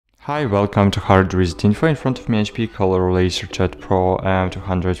Hi, welcome to HardReset.Info. In front of me HP color LaserJet Pro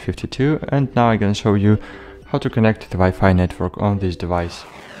M252, and now I'm gonna show you how to connect the Wi-Fi network on this device.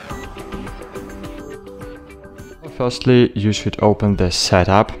 Firstly, you should open the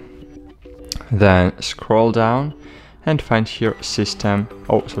setup, then scroll down and find here system,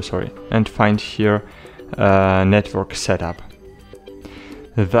 and find here network setup.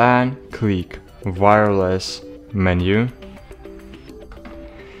 Then click wireless menu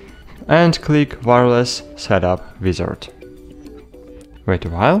and click wireless setup wizard. Wait a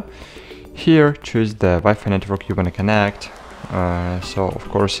while. Here choose the Wi-Fi network you want to connect. So of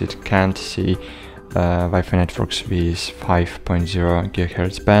course it can't see Wi-Fi networks with 5.0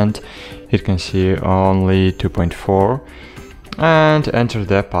 GHz band. It can see only 2.4, and enter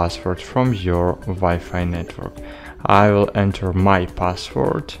the password from your Wi-Fi network. I will enter my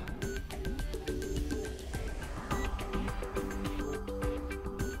password.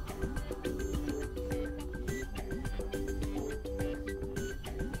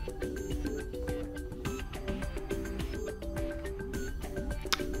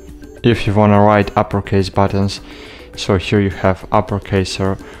 If you want to write uppercase buttons, so here you have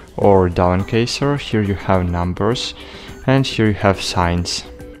uppercaser or downcaser, here you have numbers, and here you have signs.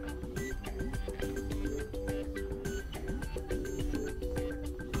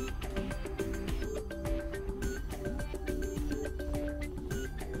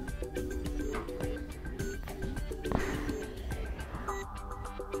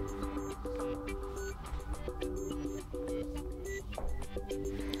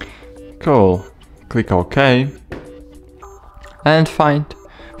 Cool. Click OK, and fine.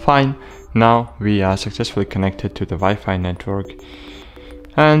 Now we are successfully connected to the Wi-Fi network,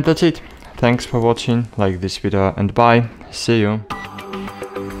 and that's it. Thanks for watching. Like this video and bye. See you.